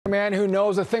Man who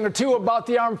knows a thing or two about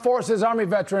the armed forces, Army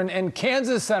veteran and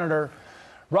Kansas Senator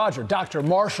Roger, Dr.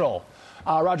 Marshall.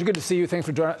 Roger, good to see you. Thanks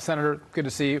for joining us, Senator. Good to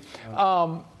see you.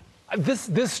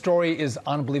 This story is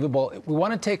unbelievable. We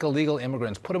want to take illegal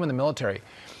immigrants, put them in the military.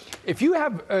 If you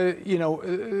have,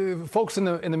 folks in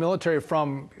the military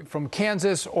from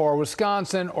Kansas or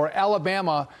Wisconsin or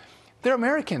Alabama, they're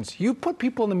Americans. You put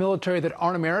people in the military that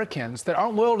aren't Americans, that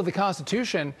aren't loyal to the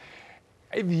Constitution,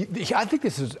 I think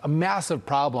this is a massive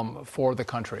problem for the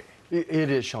country.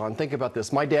 It is, Sean. Think about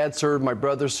this. My dad served, my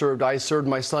brother served, I served,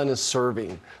 my son is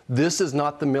serving. This is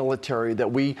not the military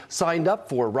that we signed up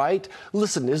for, right?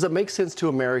 Listen, does it make sense to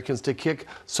Americans to kick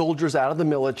soldiers out of the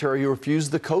military who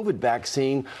refused the COVID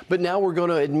vaccine, but now we're going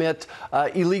to admit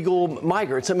illegal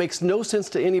migrants? It makes no sense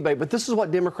to anybody, but this is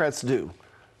what Democrats do.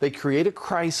 They create a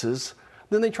crisis,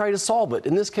 then they try to solve it.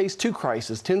 In this case, two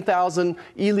crises. 10,000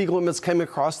 illegal immigrants came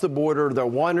across the border. They're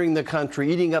wandering the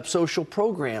country, eating up social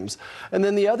programs. And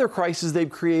then the other crisis they've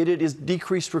created is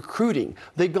decreased recruiting.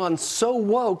 They've gone so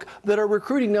woke that our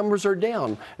recruiting numbers are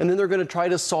down. And then they're going to try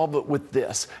to solve it with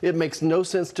this. It makes no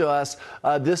sense to us.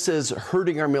 This is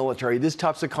hurting our military. These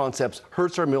types of concepts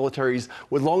hurts our militaries.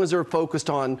 As long as they're focused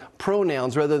on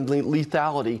pronouns rather than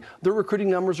lethality, their recruiting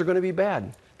numbers are going to be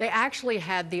bad. They actually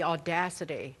had the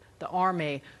audacity, the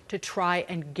Army, to try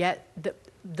and get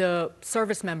the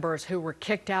service members who were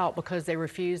kicked out because they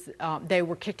refused, they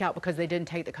were kicked out because they didn't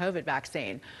take the COVID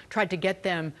vaccine, tried to get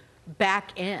them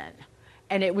back in.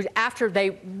 And it was after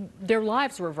their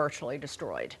lives were virtually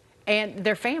destroyed and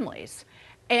their families.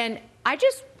 And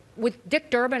with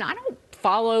Dick Durbin, I don't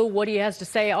follow what he has to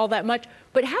say all that much,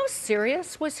 but how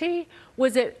serious was he?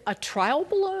 Was it a trial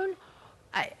balloon?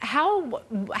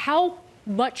 How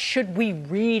much should we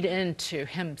read into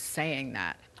him saying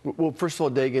that? Well, first of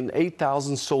all, Dagan,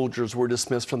 8,000 soldiers were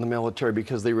dismissed from the military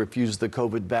because they refused the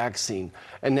COVID vaccine.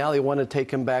 And now they want to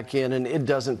take them back in, and it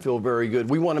doesn't feel very good.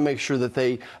 We want to make sure that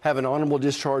they have an honorable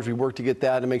discharge. We work to get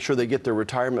that and make sure they get their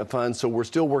retirement funds. So we're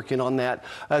still working on that.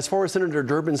 As far as Senator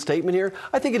Durbin's statement here,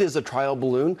 I think it is a trial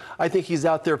balloon. I think he's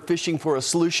out there fishing for a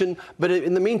solution, but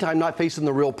in the meantime, not facing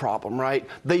the real problem, right?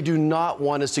 They do not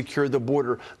want to secure the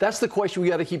border. That's the question we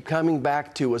got to keep coming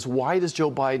back to, is why does Joe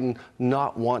Biden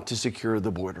not want to secure the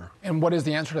border? And what is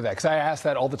the answer to that? Because I ask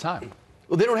that all the time.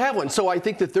 Well, they don't have one. So I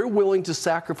think that they're willing to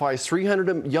sacrifice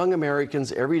 300 young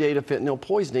Americans every day to fentanyl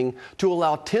poisoning to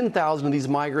allow 10,000 of these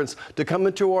migrants to come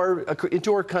into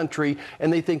our country,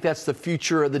 and they think that's the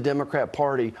future of the Democrat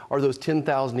Party, are those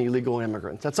 10,000 illegal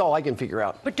immigrants. That's all I can figure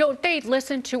out. But don't they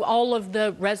listen to all of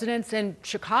the residents in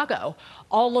Chicago,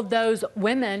 all of those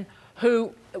women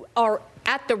who are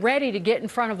at the ready to get in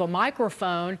front of a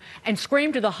microphone and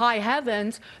scream to the high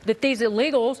heavens that these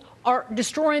illegals are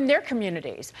destroying their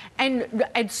communities and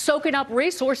soaking up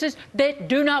resources that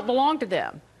do not belong to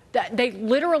them? That they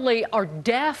literally are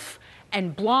deaf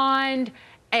and blind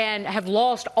and have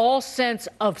lost all sense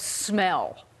of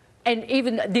smell and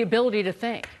even the ability to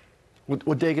think. Well,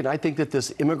 Dagan, I think that this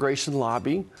immigration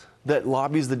lobby that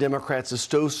lobbies the Democrats is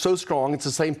so strong. It's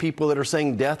the same people that are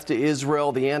saying death to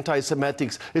Israel, the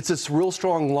anti-Semitics. It's this real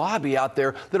strong lobby out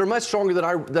there that are much stronger than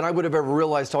I would have ever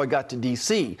realized till I got to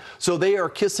D.C. So they are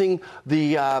kissing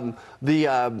the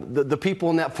people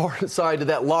on that far side of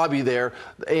that lobby there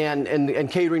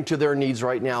and catering to their needs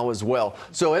right now as well.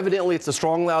 So evidently it's a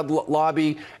strong, loud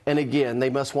lobby. And again, they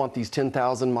must want these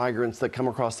 10,000 migrants that come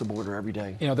across the border every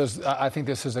day. You know, I think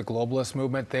this is a globalist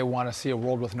movement. They want to see a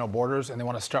world with no borders, and they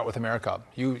want to start with America.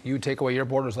 You take away your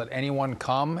borders, let anyone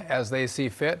come as they see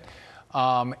fit,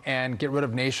 and get rid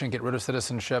of nation, get rid of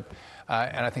citizenship.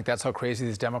 And I think that's how crazy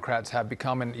these Democrats have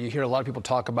become. And you hear a lot of people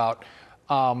talk about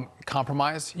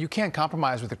compromise. You can't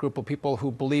compromise with a group of people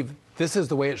who believe this is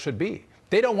the way it should be.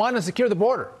 They don't want to secure the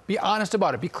border. Be honest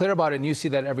about it. Be clear about it. And you see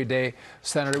that every day,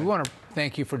 Senator. We want to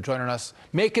thank you for joining us,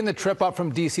 making the trip up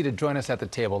from D.C. to join us at the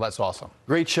table. That's awesome.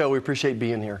 Great show. We appreciate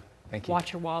being here. Thank you.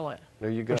 Watch your wallet. There you go.